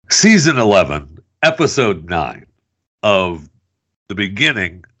Season 11, Episode 9 of the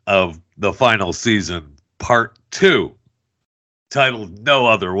beginning of the final season, Part 2, titled No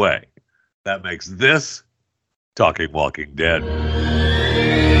Other Way. That makes this Talking Walking Dead.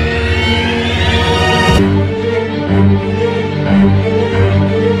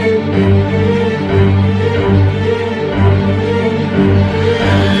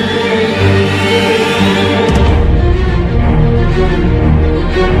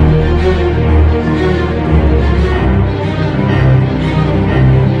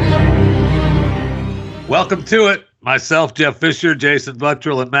 Welcome to it. Myself, Jeff Fisher, Jason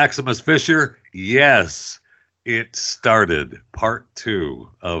Buttrill, and Maximus Fisher. Yes, it started. Part 2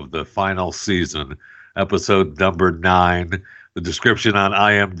 of the final season, episode number 9. The description on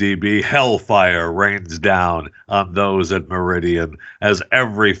IMDb: hellfire rains down on those at Meridian as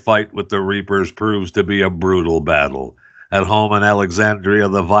every fight with the Reapers proves to be a brutal battle. At home in Alexandria,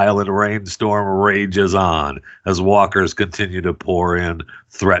 the violent rainstorm rages on as walkers continue to pour in,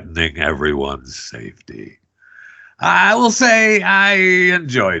 threatening everyone's safety. I will say I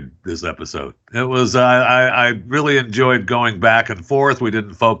enjoyed this episode. It was I really enjoyed going back and forth. We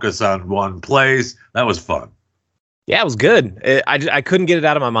didn't focus on one place. That was fun. Yeah, it was good. I couldn't get it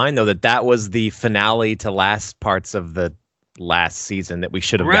out of my mind, though, that was the finale to last parts of the last season that we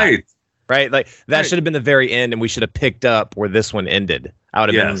should have gotten. Right? Like, that should have been the very end, and we should have picked up where this one ended. I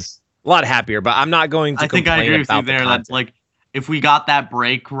would have been a lot happier, but I'm not going to complain about the content. I think I agree with you there. That's like, if we got that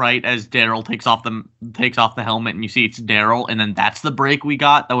break right as Daryl takes off the helmet and you see it's Daryl, and then that's the break we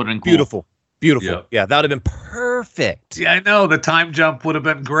got, that would have been cool. Beautiful. Yep. Yeah, that would have been perfect. Yeah, I know. The time jump would have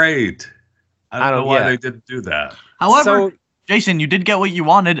been great. I don't know why they didn't do that. However, Jason, you did get what you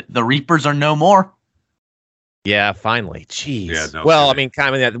wanted. The Reapers are no more. Yeah, finally. Jeez. Yeah, no well, kidding. I mean,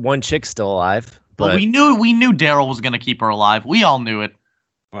 kind of that one chick's still alive. But we knew Daryl was going to keep her alive. We all knew it.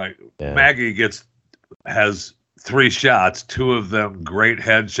 Right. Yeah. Maggie has 3 shots, 2 of them great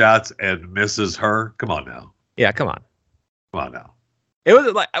headshots, and misses her. Come on now. Yeah, come on. Come on now. It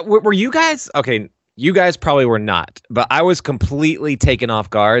was like, were you guys okay? You guys probably were not, but I was completely taken off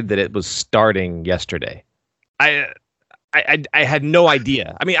guard that it was starting yesterday. I had no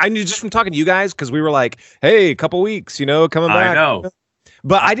idea. I mean, I knew just from talking to you guys, because we were like, hey, a couple weeks, coming back. I know.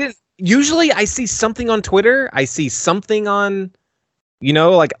 But I didn't. Usually I see something on Twitter. I see something on,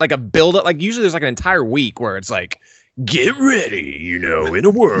 like a build up. Like, usually there's like an entire week where it's like, get ready, in a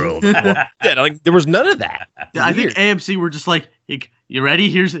world. Yeah, like, there was none of that. I think AMC were just like, you ready?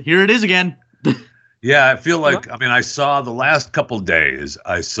 Here it is again. Yeah, I feel like, I saw the last couple days,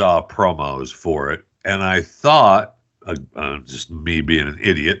 I saw promos for it, and I thought, just me being an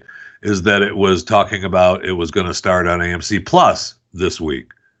idiot, is that it was talking about it was going to start on AMC Plus this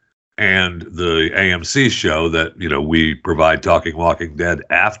week. And the AMC show that, we provide Talking Walking Dead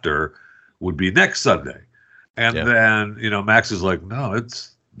after would be next Sunday. And then, Max is like, no,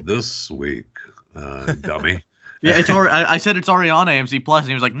 it's this week, dummy. Yeah, it's already. I said it's already on AMC Plus, and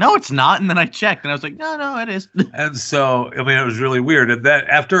he was like, "No, it's not." And then I checked, and I was like, "No, it is." And so, it was really weird. And that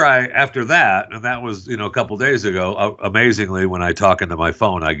after that, and that was a couple days ago. Amazingly, when I talk into my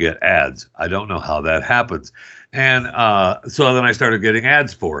phone, I get ads. I don't know how that happens. And so then I started getting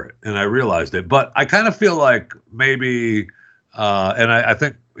ads for it, and I realized it. But I kind of feel like maybe, and I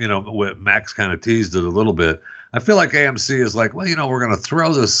think Max kind of teased it a little bit. I feel like AMC is like, well, we're going to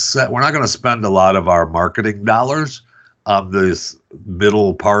throw this set. We're not going to spend a lot of our marketing dollars on this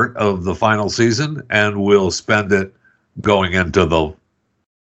middle part of the final season, and we'll spend it going into the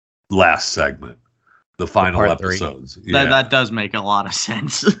last segment, the final episodes. Yeah. That does make a lot of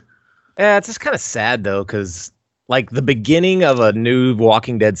sense. Yeah, it's just kind of sad, though, because like the beginning of a new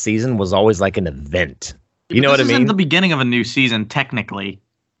Walking Dead season was always like an event. You know what I mean? This isn't the beginning of a new season, technically.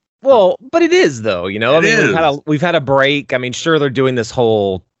 Well, but it is, though, we've had a break. I mean, sure, they're doing this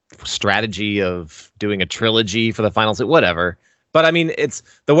whole strategy of doing a trilogy for the final season, whatever. But I mean, it's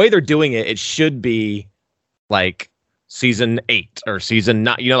the way they're doing it. It should be like season 8 or season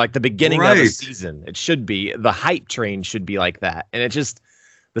 9, like the beginning of a season. It should be, the hype train should be like that. And it just,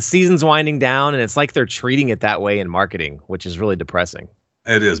 the season's winding down, and it's like they're treating it that way in marketing, which is really depressing.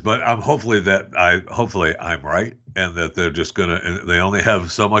 It is, but hopefully I'm right, and that they're just they only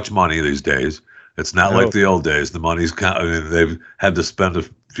have so much money these days. It's not like the old days. The money's they've had to spend a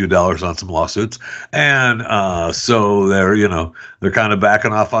few dollars on some lawsuits, and so they're kind of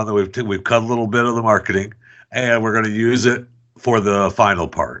backing off on we've cut a little bit of the marketing, and we're going to use it for the final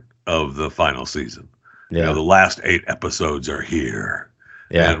part of the final season. The last 8 episodes are here,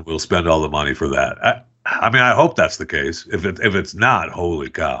 and we'll spend all the money for that. I hope that's the case. If it's not, holy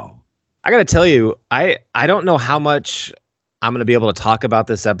cow! I got to tell you, I don't know how much I'm going to be able to talk about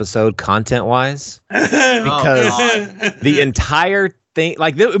this episode content-wise because the entire thing,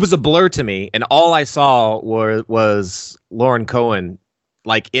 like, it was a blur to me, and all I saw was Lauren Cohen,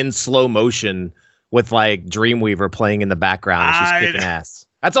 like, in slow motion with, like, Dreamweaver playing in the background, and she's kicking ass.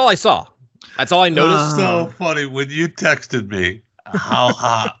 That's all I saw. That's all I noticed. So funny when you texted me how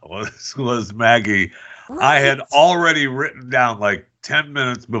hot was Maggie. Right. I had already written down, like, 10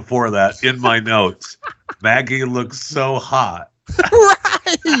 minutes before that in my notes. Maggie looks so hot.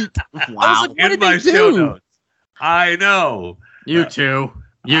 Right. Wow. Like, in my show notes. I know. You too.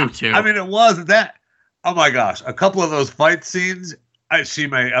 I mean, it was that. Oh my gosh. A couple of those fight scenes, I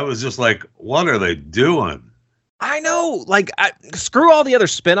was just like, what are they doing? I know. Like, screw all the other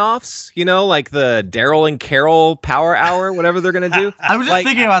spinoffs, like the Daryl and Carol Power Hour, whatever they're going to do. I was just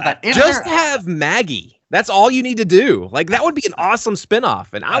thinking about that. Just have Maggie. That's all you need to do. Like, that would be an awesome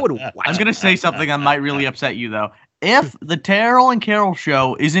spinoff, and I would watch I'm going to say something that might really upset you, though. If the Daryl and Carol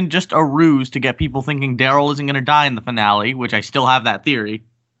show isn't just a ruse to get people thinking Daryl isn't going to die in the finale, which I still have that theory,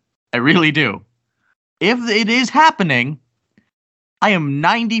 I really do. If it is happening, I am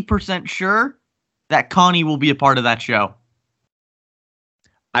 90% sure that Connie will be a part of that show.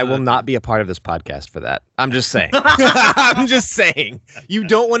 I will not be a part of this podcast for that. I'm just saying. I'm just saying. You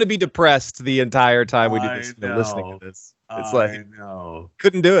don't want to be depressed the entire time we do this, listening to this. It's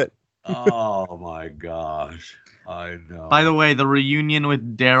couldn't do it. Oh my gosh. I know. By the way, the reunion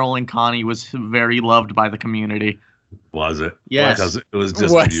with Daryl and Connie was very loved by the community. Was it? Yes. Because it was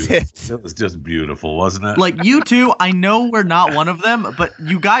just beautiful. It was just beautiful, wasn't it? Like, you two, I know we're not one of them, but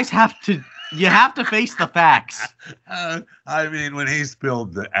you guys have to face the facts. I mean, when he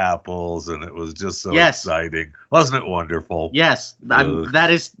spilled the apples and it was just so exciting. Wasn't it wonderful? Yes. That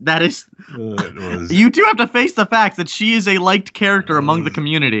is you two have to face the fact that she is a liked character among the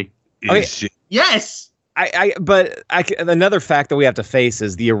community. Is she? Yes. Another fact that we have to face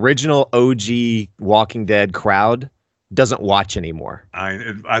is the original OG Walking Dead crowd doesn't watch anymore. I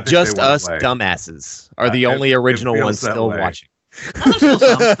think just us dumbasses are the only original ones still watching. There's still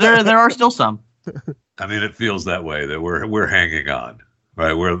some. There are still some. I mean, it feels that way, that we're hanging on,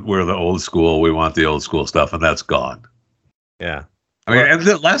 right? We're the old school. We want the old school stuff, and that's gone. Yeah. I mean,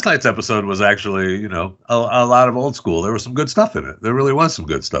 and last night's episode was actually, a lot of old school. There was some good stuff in it. There really was some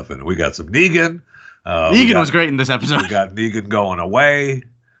good stuff in it. We got some Negan. Negan was great in this episode. We got Negan going away,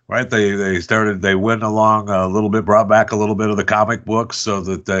 right? They went along a little bit, brought back a little bit of the comic books so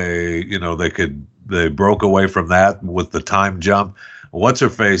that they broke away from that with the time jump. What's her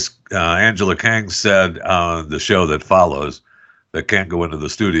face? Angela Kang said on the show that follows that can't go into the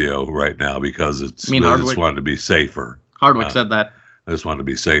studio right now because they just wanted to be safer. Hardwick said that. I just wanted to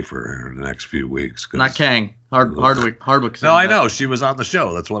be safer in the next few weeks. Not Kang. Hardwick said that. No, I know. She was on the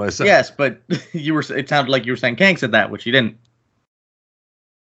show. That's what I said. Yes, but it sounded like you were saying Kang said that, which he didn't.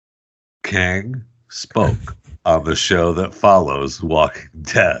 Kang spoke on the show that follows Walking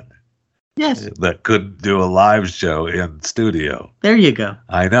Dead. Yes. That couldn't do a live show in studio. There you go.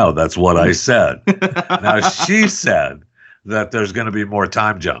 I know. That's what I said. Now, she said that there's going to be more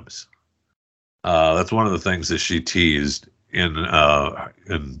time jumps. That's one of the things that she teased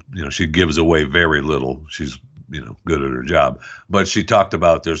she gives away very little. She's, good at her job. But she talked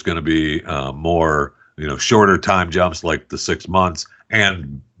about there's going to be more, shorter time jumps like the 6 months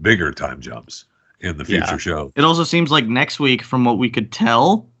and bigger time jumps in the future show. It also seems like next week, from what we could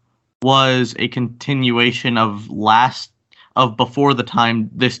tell, was a continuation of before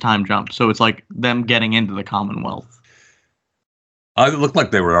this time jump. So it's like them getting into the Commonwealth. It looked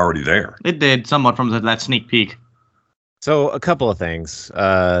like they were already there. It did, somewhat from that sneak peek. So a couple of things.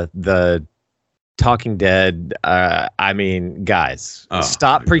 The Talking Dead, guys,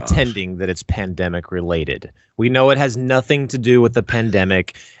 stop pretending that it's pandemic related. We know it has nothing to do with the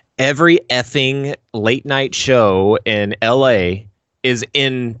pandemic. Every effing late night show in LA is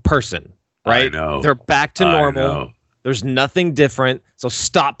in person, right? I know. They're back to normal. There's nothing different. So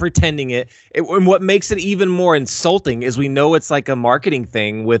stop pretending it. And what makes it even more insulting is we know it's like a marketing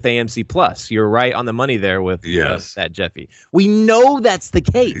thing with AMC Plus. You're right on the money there with that, Jeffy. We know that's the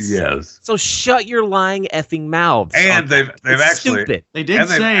case. Yes. So shut your lying effing mouths. And they've actually stupid. They've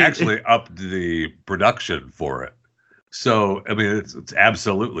actually upped the production for it. So I mean, it's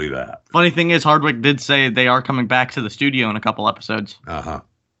absolutely that. Funny thing is, Hardwick did say they are coming back to the studio in a couple episodes.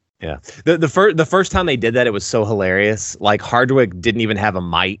 Yeah. The first time they did that, it was so hilarious. Like, Hardwick didn't even have a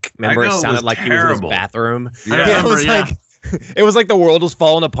mic. Remember, it sounded like he was in his bathroom. Yeah, it was like the world was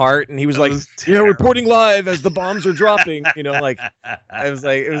falling apart, and he was reporting live as the bombs are dropping. It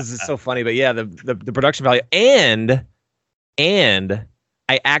was just so funny. But yeah, the production value and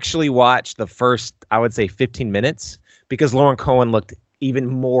I actually watched the first, I would say, 15 minutes because Lauren Cohan looked even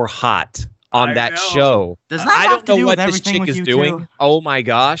more hot on that show. Does that have to do with everything this chick is doing? Too? Oh my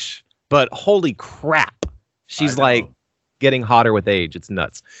gosh. But holy crap. She's like getting hotter with age. It's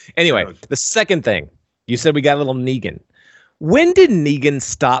nuts. Anyway, the second thing, you said we got a little Negan. When did Negan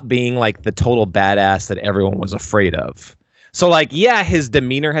stop being like the total badass that everyone was afraid of? So like, yeah, his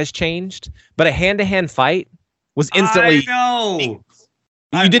demeanor has changed, but a hand-to-hand fight was instantly. I know.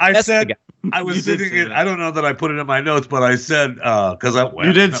 You did. I said. I was sitting in. I don't know that I put it in my notes, but I said because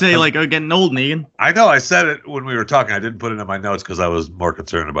you did say like getting old, Negan. I know. I said it when we were talking. I didn't put it in my notes because I was more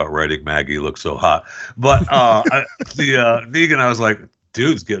concerned about writing Maggie looks so hot. But the Negan, I was like,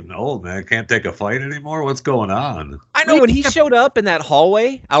 dude's getting old, man. Can't take a fight anymore. What's going on? I know. When he showed up in that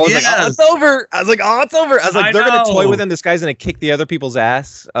hallway, I was like, oh, it's over. I was like, oh, it's over. I was like, they're going to toy with him. This guy's going to kick the other people's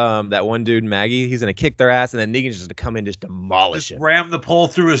ass. That one dude, Maggie, he's going to kick their ass. And then Negan's just going to come in, just demolish him. Ram the pole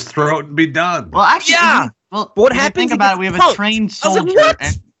through his throat and be done. Well, actually, yeah. Well, what happens? Think about it. We have a trained soldier. I was like,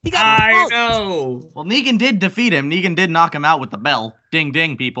 what? I know. Well, Negan did defeat him. Negan did knock him out with the bell. Ding,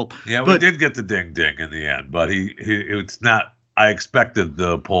 ding, people. Yeah, we did get the ding, ding in the end. But it's not. I expected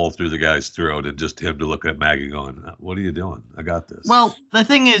the pole through the guy's throat and just him to look at Maggie going, what are you doing? I got this. Well, the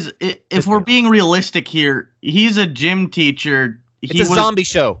thing is, if we're being realistic here, he's a gym techer. It's a zombie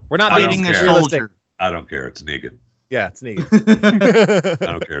show. We're not being a soldier. I don't care. It's Negan. Yeah, it's Negan. I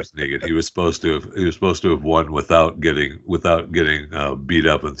don't care. It's Negan. He was supposed to have won without getting beat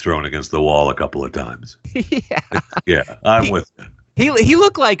up and thrown against the wall a couple of times. Yeah, I'm with you. He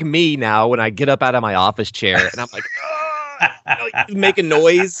looked like me now when I get up out of my office chair and I'm like, you making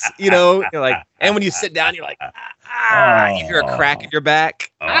noise, you're like, and when you sit down, you're like, you hear a crack in your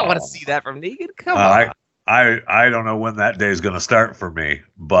back. I don't want to see that from Negan. Come on. I don't know when that day is going to start for me,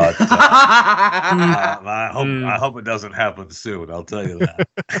 but I hope it doesn't happen soon. I'll tell you that.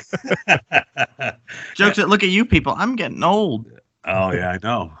 Jokes that look at you people. I'm getting old. Oh yeah, I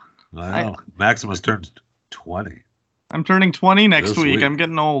know. Maximus turns 20. I'm turning 20 next week. I'm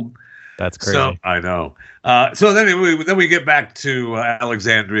getting old. That's crazy. So I know. So then we get back to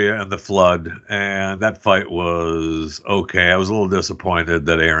Alexandria and the flood, and that fight was okay. I was a little disappointed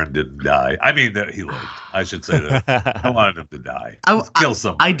that Aaron didn't die. I mean that he lived. I should say that. I wanted him to die. Kill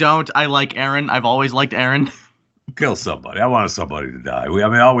somebody. I don't. I like Aaron. I've always liked Aaron. Kill somebody. I wanted somebody to die.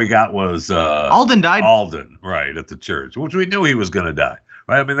 All we got was Alden died. Alden, right, at the church, which we knew he was going to die.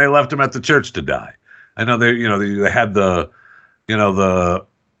 Right. I mean, they left him at the church to die. I know they had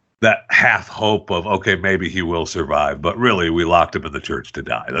that half hope of, okay, maybe he will survive. But really, we locked him in the church to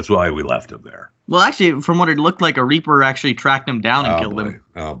die. That's why we left him there. Well, actually, from what it looked like, a Reaper actually tracked him down and killed him.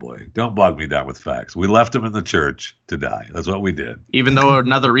 Oh, boy. Don't bog me down with facts. We left him in the church to die. That's what we did. Even though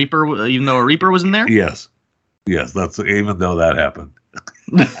a Reaper was in there? Yes. That's even though that happened.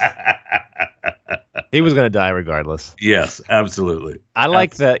 He was going to die regardless. Yes, absolutely. I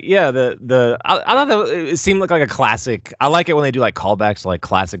like that. Yeah, I thought that it seemed like a classic. I like it when they do like callbacks to like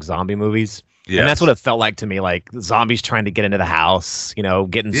classic zombie movies. Yeah, and that's what it felt like to me. Like zombies trying to get into the house,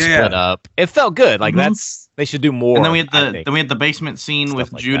 getting split up. It felt good. Like they should do more. And then we had the basement scene stuff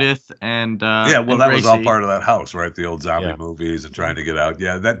with like Judith and that was all part of that house, right? The old zombie movies and trying to get out.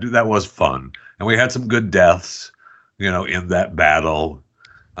 Yeah, that was fun, and we had some good deaths, in that battle.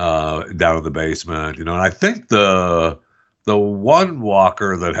 Down in the basement, and I think the one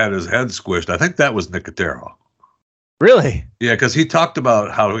walker that had his head squished, I think that was Nicotero. Really? Yeah, because he talked about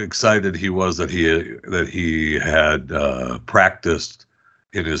how excited he was that he had practiced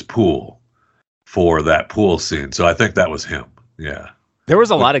in his pool for that pool scene. So I think that was him. Yeah. There was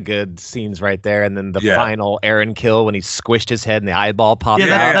a lot of good scenes right there, and then the final Aaron kill when he squished his head and the eyeball popped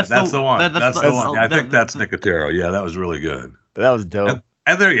out. That's the one. That's the one. I think that's Nicotero. Yeah, that was really good. That was dope.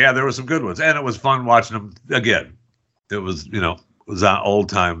 And there were some good ones, and it was fun watching them again. It was, it was on old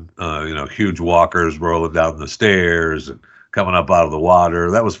time, huge walkers rolling down the stairs and coming up out of the water.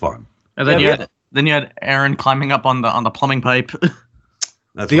 That was fun. And then you had Aaron climbing up on the plumbing pipe.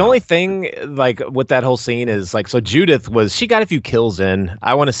 That's the only thing like with that whole scene is like, so Judith she got a few kills in.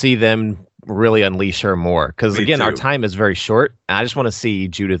 I want to see them really unleash her more because again, our time is very short. And I just want to see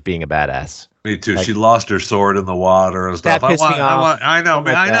Judith being a badass. Me too. Like, she lost her sword in the water and stuff. That pissed me off. I know,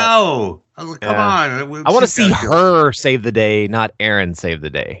 man. I know. I was like, come on. I want to see her save the day, not Aaron save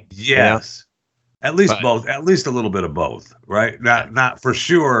the day. Yes. At least both. At least a little bit of both, right? Not for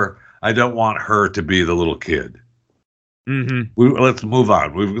sure. I don't want her to be the little kid. Mm-hmm. Let's move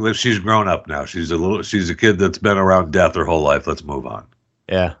on. She's grown up now. She's a kid that's been around death her whole life. Let's move on.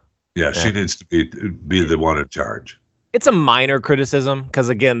 Yeah. She needs to be the one in charge. It's a minor criticism because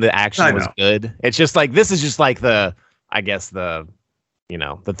again, the action was good. It's just like this is just like the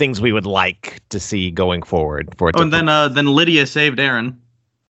the things we would like to see going forward for it. And then Lydia saved Aaron.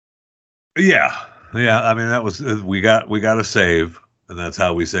 Yeah. I mean, that was we got a save, and that's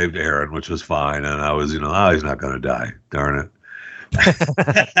how we saved Aaron, which was fine. And I was, he's not going to die. Darn it.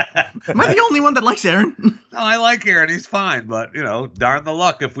 Am I the only one that likes Aaron? No, I like Aaron. He's fine, but darn the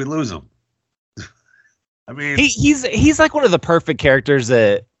luck if we lose him. I mean, he's like one of the perfect characters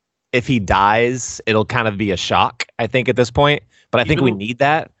that if he dies, it'll kind of be a shock, I think, at this point. But I think we need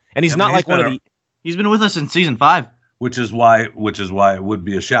that. And he's not like one of the. He's been with us since season 5, which is why it would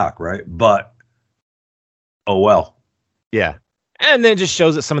be a shock, right? But oh well. Yeah, and then it just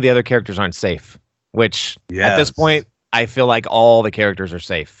shows that some of the other characters aren't safe. Which at this point, I feel like all the characters are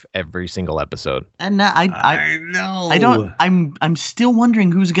safe every single episode. And I know. I'm still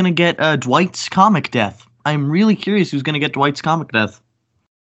wondering who's gonna get Dwight's comic death. I'm really curious who's gonna get Dwight's comic death.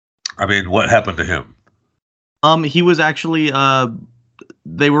 I mean, what happened to him? He was actually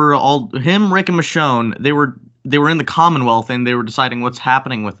they were all him, Rick, and Michonne. They were in the Commonwealth and they were deciding what's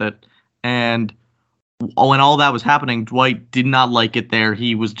happening with it. And when all that was happening, Dwight did not like it there.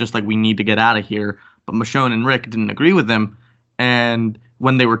 He was just like, we need to get out of here. But Michonne and Rick didn't agree with him. And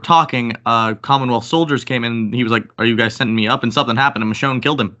when they were talking, Commonwealth soldiers came in. And he was like, "Are you guys sending me up?" And something happened, and Michonne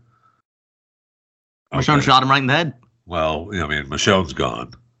killed him. Okay. Michonne shot him right in the head. Well, I mean, Michonne's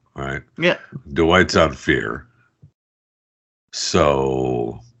gone, right? Yeah. Dwight's on fear.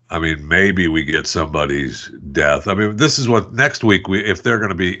 So, I mean, maybe we get somebody's death. I mean, this is what next week if they're going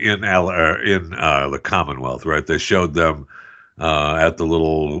to be in the Commonwealth, right? They showed them at the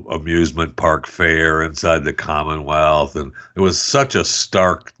little amusement park fair inside the Commonwealth, and it was such a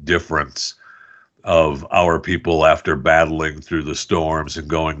stark difference of our people after battling through the storms and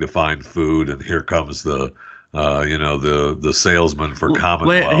going to find food, and here comes the salesman for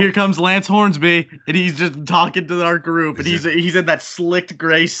Commonwealth. Here comes Lance Hornsby, and he's just talking to our group, and he's in that slicked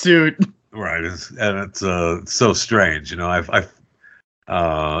gray suit. Right, and it's so strange, I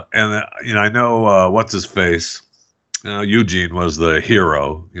know what's his face. Eugene was the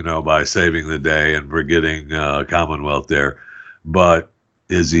hero, by saving the day and we're getting Commonwealth there, but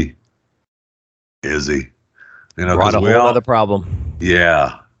is he? Brought a whole other problem.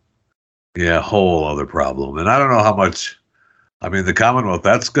 Yeah, whole other problem, and I don't know how much. I mean, the Commonwealth,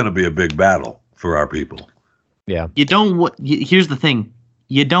 that's going to be a big battle for our people. Yeah, here's the thing: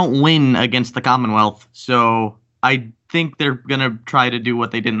 you don't win against the Commonwealth, so I think they're going to try to do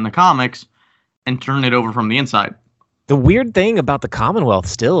what they did in the comics and turn it over from the inside. The weird thing about the Commonwealth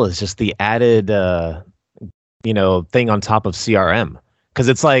still is just the added, thing on top of CRM. Because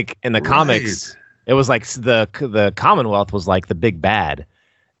it's like in the comics, it was like the Commonwealth was like the big bad.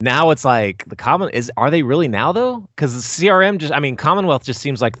 Now it's like are they really now though? Because CRM Commonwealth just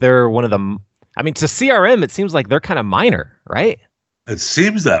seems like they're one of the. I mean, to CRM, it seems like they're kind of minor, right? It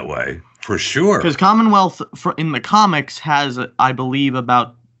seems that way for sure. Because Commonwealth in the comics has, I believe,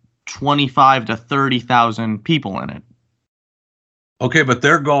 about 25 to 30,000 people in it. Okay, but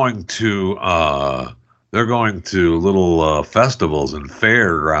they're going to little festivals and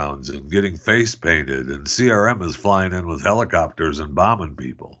fairgrounds and getting face painted, and CRM is flying in with helicopters and bombing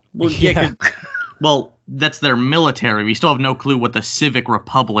people. Well, yeah. Well, that's their military. We still have no clue what the Civic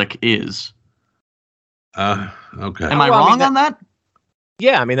Republic is. Okay. Am I wrong on that?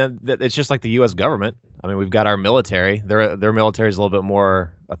 Yeah, I mean, it's just like the U.S. government. I mean, we've got our military. Their military is a little bit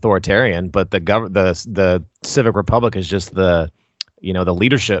more authoritarian, but the Civic Republic is just the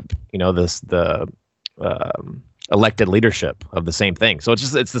leadership. The elected leadership of the same thing. So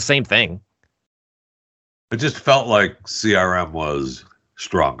it's the same thing. It just felt like CRM was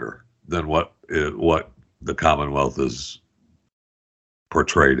stronger than what the Commonwealth is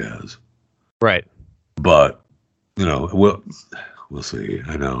portrayed as. Right. But we'll see.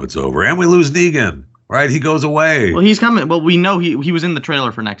 I know it's over, and we lose Negan. Right, he goes away. Well, he's coming. Well, we know he was in the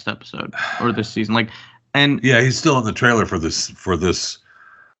trailer for next episode or this season. Yeah, he's still in the trailer for this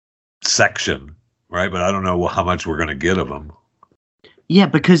section, right? But I don't know how much we're gonna get of him. Yeah,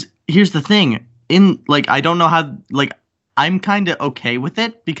 because here's the thing. I don't know how. I'm kind of okay with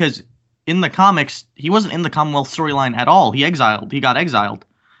it because in the comics he wasn't in the Commonwealth storyline at all. He got exiled.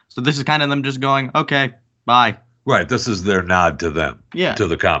 So this is kind of them just going, okay, bye. Right. This is their nod to them. Yeah. To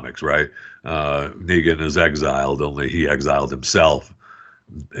the comics, right? Negan is exiled, only he exiled himself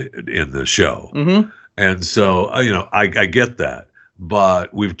in the show. Mm-hmm. And so, I get that.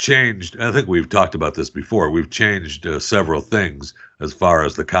 But we've changed. I think we've talked about this before. We've changed several things as far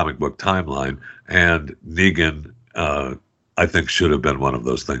as the comic book timeline. And Negan, I think, should have been one of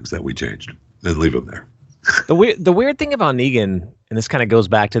those things that we changed and leave him there. The weird thing about Negan, and this kind of goes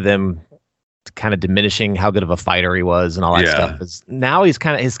back to them kind of diminishing how good of a fighter he was and all that stuff. Now his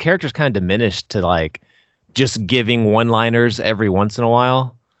character's kind of diminished to like just giving one-liners every once in a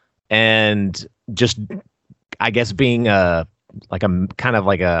while, and just I guess being to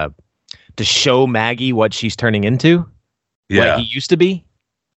show Maggie what she's turning into, what he used to be.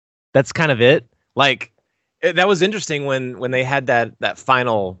 That's kind of it. Like that was interesting when they had that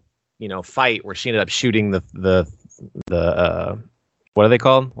final fight where she ended up shooting the what are they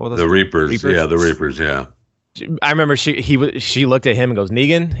called? What are those? The Reapers. Yeah, the Reapers. Yeah. I remember she looked at him and goes,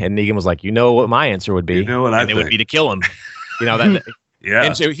 Negan, and Negan was like, what my answer would be? You know what I think? It would be to kill him. That. Yeah.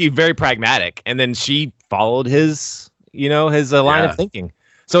 And so he's very pragmatic, and then she followed his line of thinking.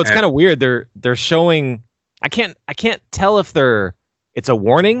 So it's kind of weird. They're showing. I can't tell if it's a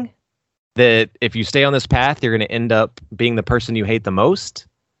warning that if you stay on this path, you're going to end up being the person you hate the most,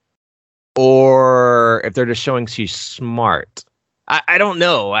 or if they're just showing she's smart. I don't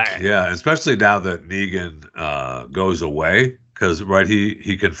know. Especially now that Negan goes away, because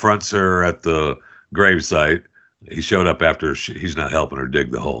he confronts her at the gravesite. He showed up after he's not helping her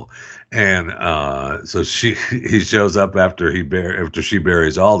dig the hole, and so he shows up after she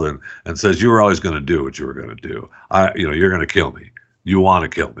buries Alden and says, "You were always going to do what you were going to do. You're going to kill me. You want to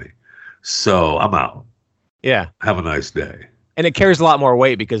kill me, so I'm out. Yeah, have a nice day." And it carries a lot more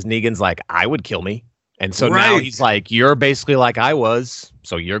weight because Negan's like, "I would kill me." And so now he's like, "You're basically like I was,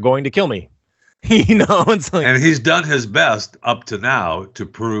 so you're going to kill me." It's like, and he's done his best up to now to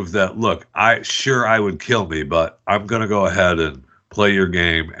prove that, look, I would kill me, but I'm going to go ahead and play your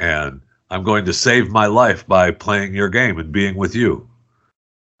game, and I'm going to save my life by playing your game and being with you.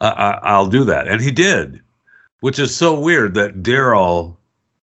 I'll do that. And he did, which is so weird that Daryl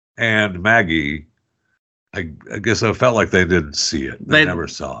and Maggie, I guess I felt like they didn't see it. They never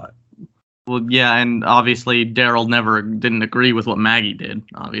saw it. Well, yeah, and obviously Daryl didn't agree with what Maggie did,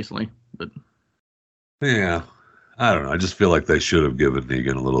 obviously. But yeah, I don't know. I just feel like they should have given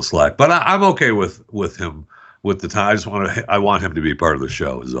Negan a little slack. But I'm okay with him with the time. I want him to be part of the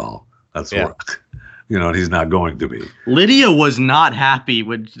show is all. That's what and he's not going to be. Lydia was not happy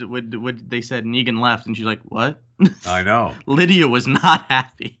when they said Negan left, and she's like, "What?" I know. Lydia was not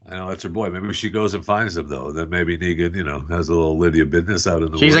happy. I know, that's her boy. Maybe she goes and finds him, though. Then maybe Negan, has a little Lydia business out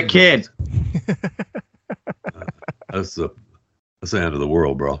in the She's woods. a kid. That's the end of the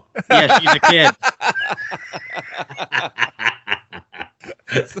world, bro. Yeah, she's a kid.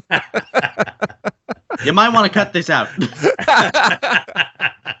 You might want to cut this out.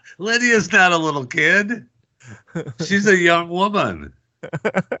 Lydia's not a little kid. She's a young woman.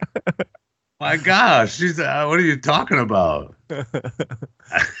 My gosh, she's. What are you talking about?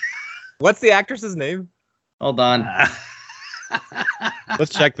 What's the actress's name? Hold on.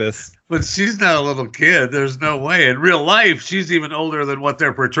 Let's check this. But she's not a little kid. There's no way. In real life, she's even older than what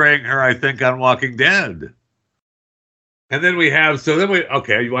they're portraying her, I think, on Walking Dead. And then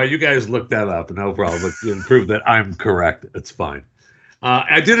while you guys look that up, no problem. But prove that I'm correct. It's fine.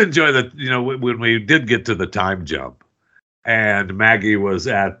 I did enjoy that, when we did get to the time jump and Maggie was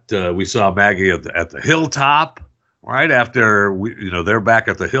we saw Maggie at the hilltop, right after they're back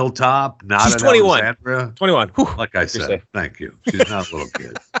at the hilltop. Not She's 21. Alexandria. 21. Whew. Like I said, thank you. She's not a little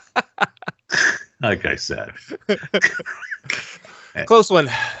kid. Like I said. Close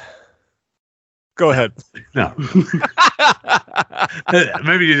one. Go ahead. No.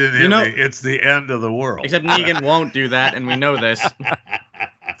 Maybe you didn't hear me. It's the end of the world. Except Negan won't do that, and we know this.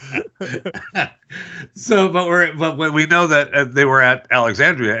 So, but we know that they were at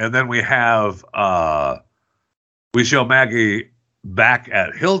Alexandria, and then we have we show Maggie back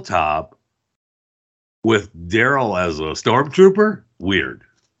at Hilltop with Daryl as a stormtrooper. Weird,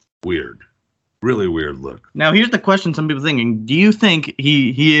 really weird look. Now, here's the question: some people thinking, do you think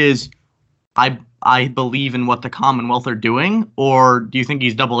he is? I believe in what the Commonwealth are doing, or do you think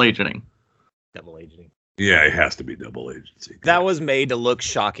he's double agenting? Double agenting. Yeah, it has to be double agency. That was made to look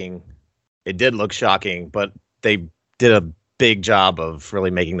shocking. It did look shocking, but they did a big job of really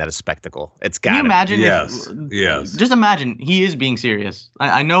making that a spectacle. It's got. Can you imagine? Yes. Just imagine he is being serious.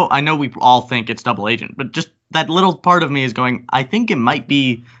 I know. We all think it's double agent, but just that little part of me is going. I think it might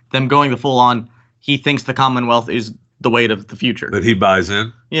be them going the full on. He thinks the Commonwealth is the way to the future. That he buys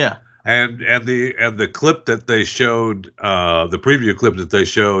in. Yeah. And the clip that they showed, the preview clip that they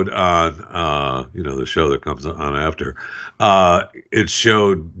showed on, the show that comes on after, it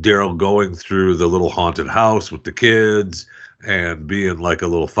showed Daryl going through the little haunted house with the kids and being like a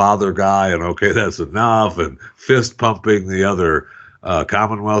little father guy, and okay, that's enough, and fist pumping the other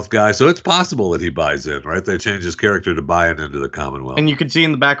Commonwealth guy. So it's possible that he buys in, right? They changed his character to buying into the Commonwealth. And you can see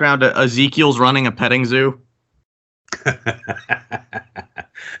in the background Ezekiel's running a petting zoo.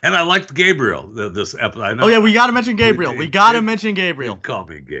 And I liked Gabriel this episode. I know, oh yeah, we got to mention Gabriel. We got to mention Gabriel. Call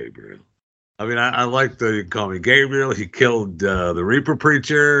me Gabriel. I mean, I like the call me Gabriel. He killed the Reaper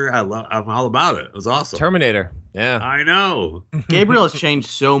Preacher. I'm all about it. It was awesome. Terminator. Yeah, I know. Gabriel has changed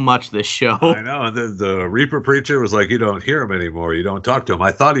so much this show. I know. And the Reaper Preacher was like, you don't hear him anymore. You don't talk to him.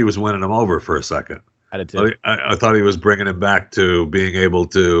 I thought he was winning him over for a second. I did too. I thought he was bringing him back to being able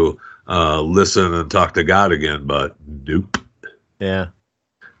to listen and talk to God again, but nope. Yeah.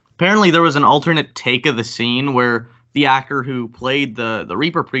 Apparently, there was an alternate take of the scene where the actor who played the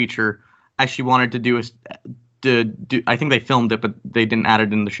Reaper Preacher actually wanted to do I think they filmed it, but they didn't add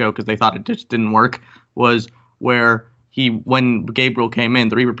it in the show because they thought it just didn't work. Was where when Gabriel came in,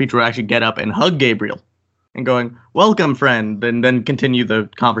 the Reaper Preacher would actually get up and hug Gabriel and going, "Welcome, friend," and then continue the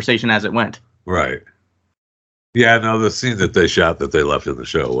conversation as it went. Right. Yeah, no, the scene that they shot that they left in the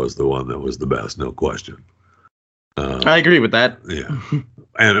show was the one that was the best, no question. I agree with that. Yeah.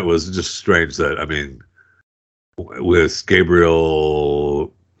 And it was just strange that, I mean, with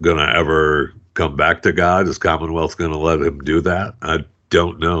Gabriel going to ever come back to God? Is Commonwealth going to let him do that? I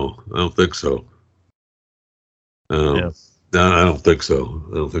don't know. I don't think so. No, I don't think so.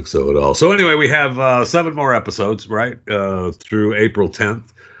 I don't think so at all. So anyway, we have 7 more episodes, right? Through April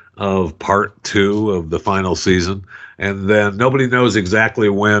 10th of part 2 of the final season. And then nobody knows exactly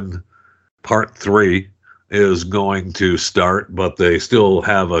when part 3 is going to start, but they still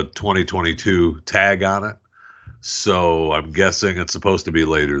have a 2022 tag on it. So I'm guessing it's supposed to be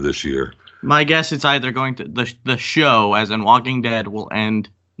later this year. My guess it's either going to the show, as in Walking Dead, will end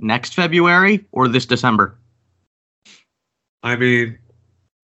next February or this December. I mean,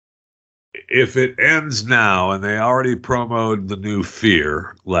 if it ends now, and they already promoted the new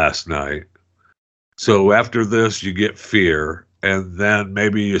Fear last night, so after this you get Fear, and then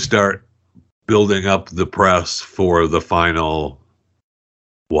maybe you start building up the press for the final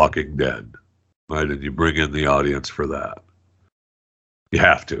Walking Dead, right? And you bring in the audience for that. You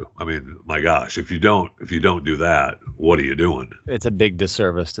have to. I mean, my gosh, if you don't do that, what are you doing? It's a big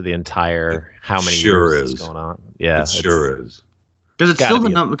disservice to the entire how many sure years is going on. Yeah, it sure is. Because it's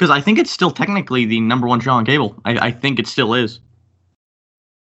still because I think it's still technically the #1 show on cable. I think it still is.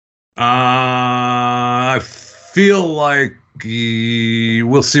 I feel like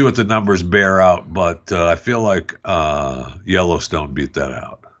we'll see what the numbers bear out, but I feel like Yellowstone beat that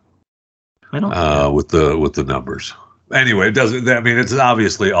out. I don't with the numbers. Anyway, it doesn't. I mean, it's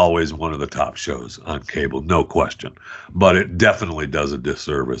obviously always one of the top shows on cable, no question. But it definitely does a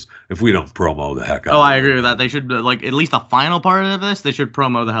disservice if we don't promo the heck out. Oh, I agree with that. They should like at least the final part of this. They should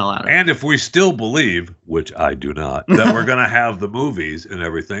promo the hell out of it. And if we still believe, which I do not, that we're going to have the movies and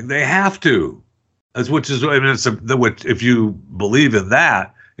everything, they have to. Which is, I mean, which if you believe in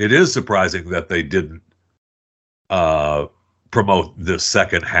that, it is surprising that they didn't promote the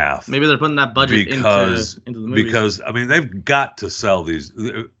second half. Maybe they're putting that budget into the movies. Because, I mean, they've got to sell these.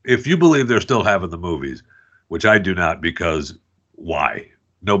 If you believe they're still having the movies, which I do not, because why?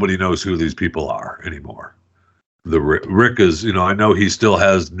 Nobody knows who these people are anymore. The Rick is, I know he still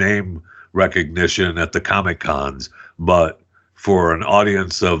has name recognition at the Comic Cons, but for an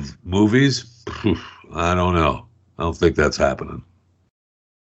audience of movies, I don't know. I don't think that's happening.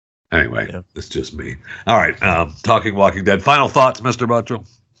 Anyway, It's just me. All right, talking Walking Dead. Final thoughts, Mr. Buttrell?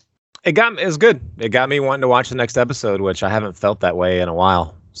 It was good. It got me wanting to watch the next episode, which I haven't felt that way in a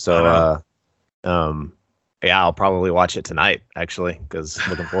while. So, I'll probably watch it tonight, actually, because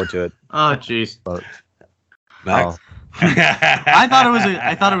looking forward to it. Oh, jeez. Nice. I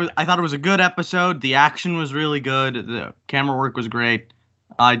thought it was a good episode. The action was really good. The camera work was great.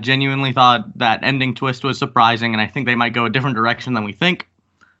 I genuinely thought that ending twist was surprising, and I think they might go a different direction than we think.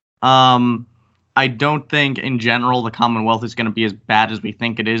 I don't think in general the Commonwealth is going to be as bad as we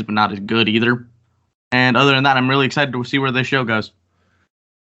think it is, but not as good either. And other than that, I'm really excited to see where this show goes.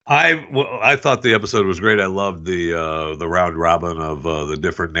 I thought the episode was great. I loved the round robin of the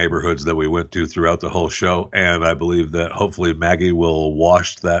different neighborhoods that we went to throughout the whole show, and I believe that hopefully Maggie will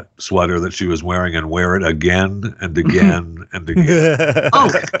wash that sweater that she was wearing and wear it again and again and again. Oh,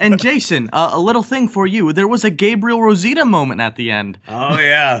 and Jason, a little thing for you. There was a Gabriel Rosita moment at the end. Oh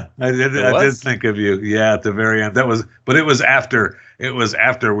yeah, I did think of you. Yeah, at the very end. But it was after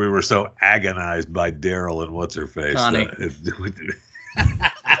we were so agonized by Daryl and what's her face.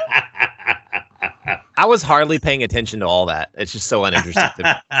 I was hardly paying attention to all that. It's just so uninteresting to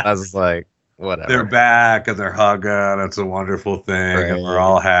me. I was like, whatever. They're back and they're hugging. It's a wonderful thing. Right. And we're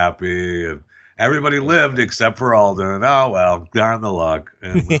all happy. And everybody lived except for Alden. Oh, well, darn the luck.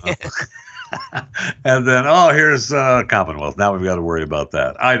 And, And then, here's Commonwealth. Now we've got to worry about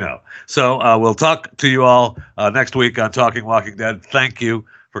that. I know. So we'll talk to you all next week on Talking Walking Dead. Thank you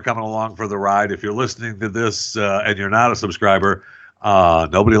for coming along for the ride. If you're listening to this and you're not a subscriber,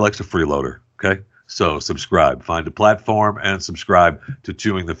 nobody likes a freeloader, okay? So subscribe. Find a platform and subscribe to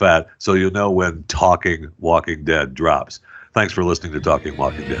Chewing the Fat so you'll know when Talking Walking Dead drops. Thanks for listening to Talking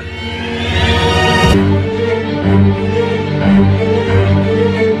Walking Dead.